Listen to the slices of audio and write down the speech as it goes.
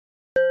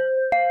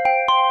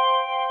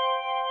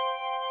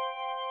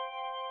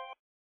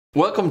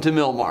Welcome to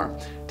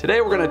Milmar.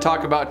 Today we're going to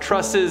talk about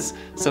trusses,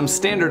 some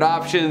standard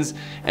options,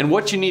 and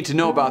what you need to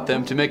know about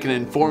them to make an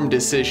informed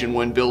decision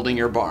when building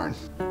your barn.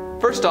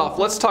 First off,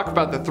 let's talk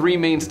about the three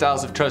main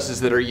styles of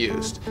trusses that are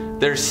used.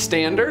 There's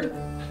standard,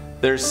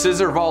 there's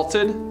scissor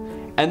vaulted,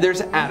 and there's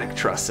attic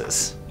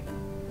trusses.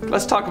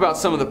 Let's talk about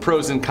some of the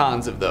pros and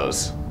cons of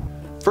those.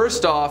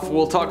 First off,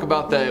 we'll talk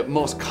about the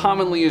most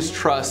commonly used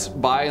truss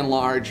by and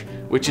large,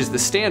 which is the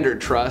standard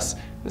truss.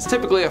 It's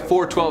typically a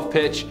 4/12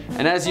 pitch,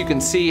 and as you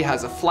can see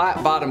has a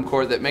flat bottom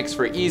core that makes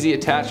for easy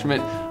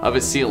attachment of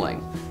a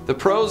ceiling. The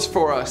pros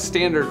for a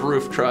standard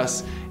roof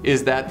truss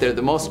is that they're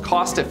the most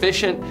cost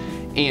efficient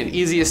and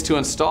easiest to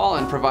install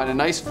and provide a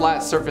nice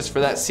flat surface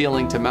for that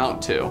ceiling to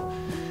mount to.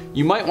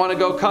 You might want to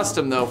go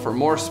custom though for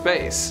more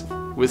space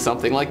with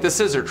something like the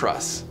scissor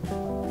truss.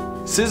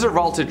 Scissor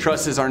vaulted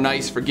trusses are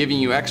nice for giving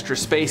you extra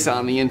space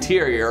on the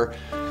interior,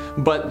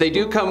 but they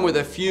do come with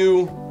a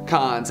few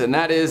cons, and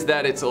that is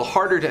that it's a little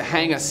harder to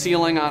hang a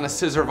ceiling on a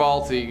scissor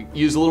vault. You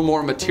use a little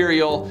more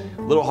material,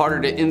 a little harder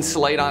to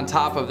insulate on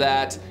top of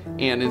that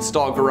and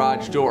install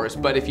garage doors.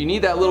 But if you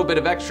need that little bit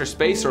of extra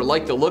space or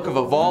like the look of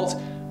a vault,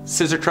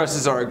 scissor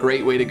trusses are a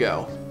great way to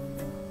go.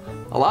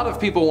 A lot of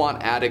people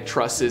want attic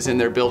trusses in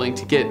their building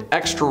to get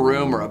extra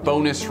room or a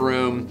bonus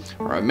room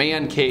or a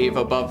man cave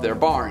above their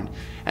barn.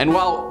 And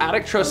while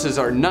attic trusses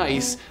are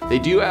nice, they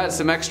do add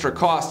some extra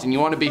cost, and you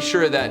want to be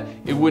sure that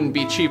it wouldn't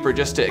be cheaper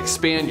just to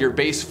expand your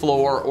base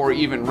floor or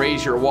even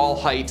raise your wall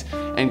height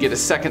and get a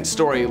second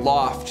story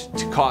loft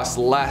to cost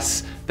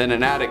less than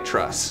an attic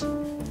truss.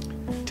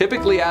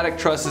 Typically attic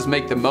trusses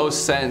make the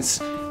most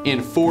sense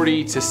in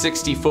 40 to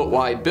 60 foot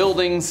wide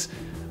buildings,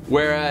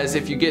 whereas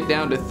if you get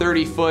down to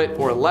 30 foot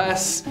or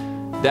less,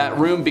 that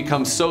room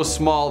becomes so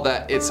small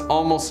that it's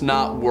almost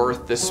not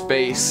worth the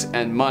space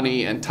and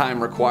money and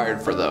time required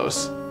for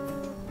those.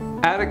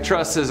 Attic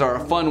trusses are a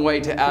fun way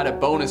to add a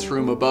bonus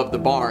room above the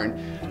barn.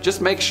 Just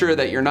make sure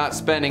that you're not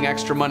spending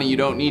extra money you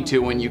don't need to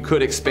when you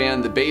could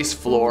expand the base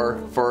floor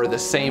for the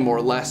same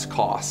or less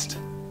cost.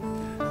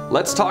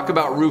 Let's talk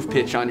about roof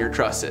pitch on your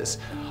trusses.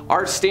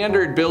 Our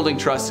standard building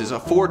truss is a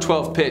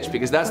 4/12 pitch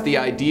because that's the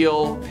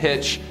ideal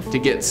pitch to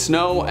get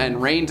snow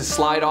and rain to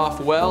slide off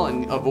well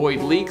and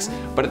avoid leaks,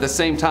 but at the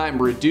same time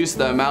reduce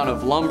the amount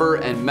of lumber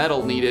and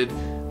metal needed,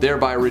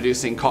 thereby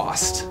reducing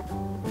cost.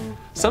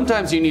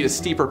 Sometimes you need a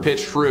steeper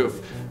pitched roof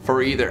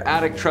for either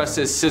attic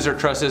trusses, scissor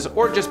trusses,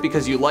 or just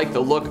because you like the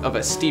look of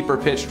a steeper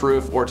pitched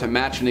roof or to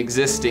match an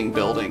existing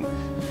building.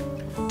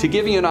 To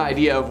give you an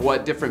idea of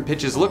what different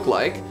pitches look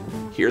like,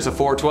 here's a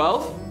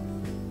 4/12.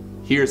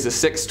 Here's a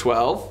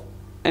 6/12,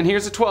 and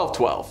here's a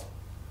 12/12.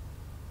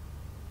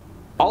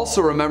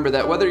 Also remember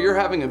that whether you're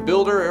having a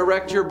builder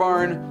erect your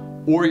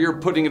barn or you're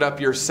putting it up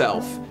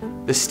yourself,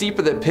 the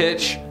steeper the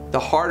pitch, the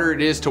harder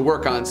it is to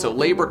work on, so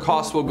labor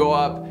costs will go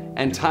up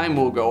and time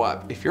will go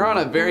up. If you're on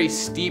a very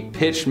steep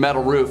pitched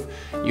metal roof,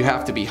 you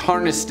have to be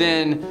harnessed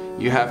in,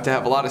 you have to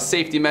have a lot of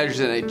safety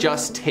measures, and it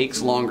just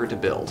takes longer to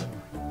build.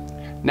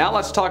 Now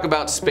let's talk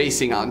about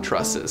spacing on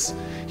trusses.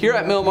 Here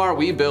at Milmar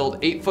we build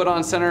 8 foot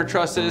on center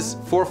trusses,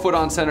 4 foot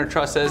on center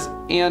trusses,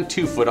 and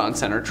 2 foot on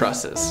center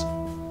trusses.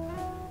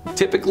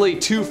 Typically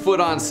 2 foot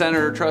on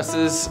center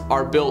trusses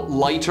are built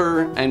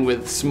lighter and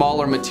with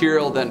smaller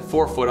material than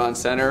 4 foot on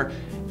center,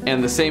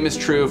 and the same is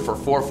true for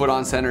 4 foot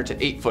on center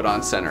to 8 foot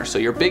on center. So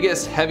your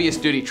biggest,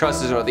 heaviest duty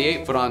trusses are the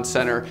 8 foot on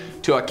center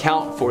to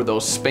account for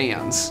those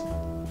spans.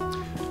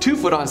 2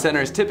 foot on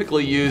center is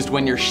typically used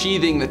when you're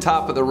sheathing the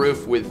top of the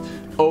roof with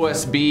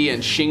OSB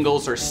and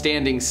shingles or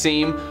standing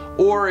seam,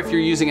 or if you're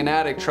using an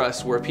attic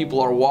truss where people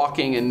are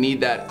walking and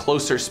need that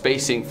closer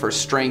spacing for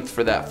strength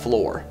for that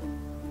floor.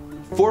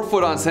 4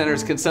 foot on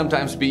centers can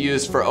sometimes be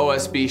used for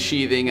OSB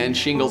sheathing and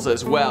shingles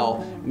as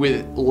well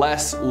with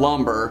less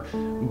lumber,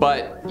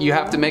 but you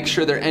have to make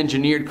sure they're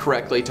engineered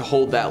correctly to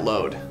hold that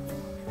load.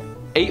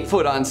 8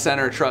 foot on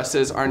center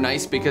trusses are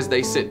nice because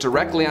they sit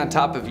directly on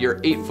top of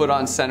your 8 foot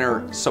on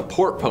center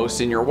support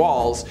posts in your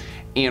walls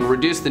and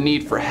reduce the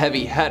need for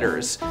heavy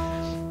headers.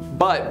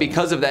 But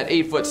because of that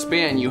 8 foot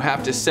span, you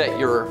have to set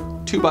your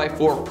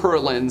 2x4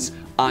 purlins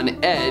on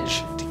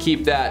edge to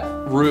keep that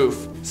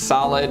roof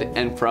solid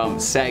and from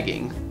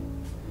sagging.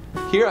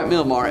 Here at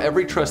Milmar,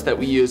 every truss that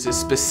we use is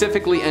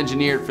specifically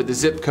engineered for the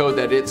zip code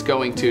that it's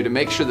going to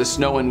make sure the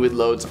snow and wind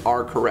loads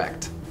are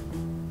correct.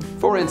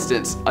 For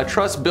instance, a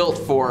truss built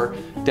for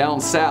down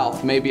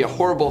south may be a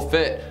horrible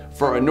fit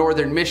for a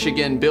northern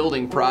Michigan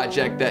building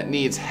project that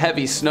needs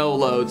heavy snow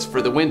loads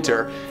for the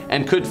winter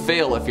and could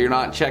fail if you're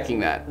not checking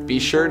that. Be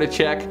sure to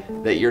check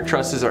that your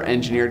trusses are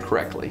engineered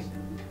correctly.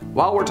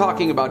 While we're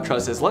talking about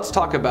trusses, let's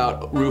talk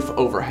about roof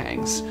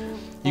overhangs.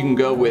 You can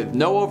go with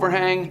no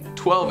overhang,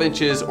 12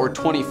 inches, or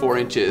 24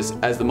 inches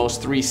as the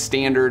most 3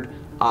 standard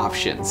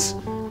options.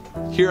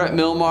 Here at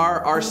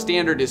Milmar, our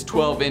standard is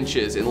 12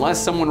 inches.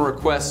 Unless someone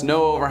requests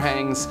no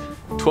overhangs,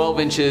 12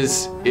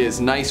 inches is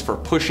nice for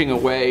pushing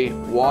away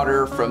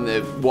water from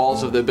the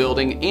walls of the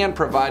building and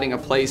providing a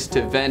place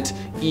to vent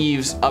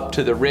eaves up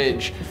to the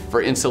ridge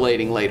for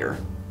insulating later.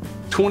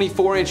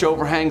 24-inch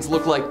overhangs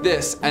look like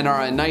this and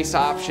are a nice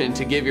option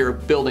to give your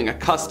building a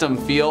custom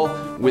feel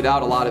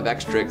without a lot of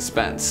extra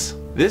expense.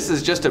 This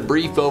is just a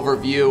brief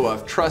overview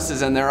of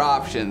trusses and their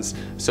options,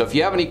 so if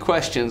you have any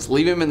questions,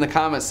 leave them in the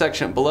comment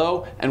section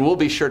below and we'll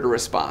be sure to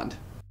respond.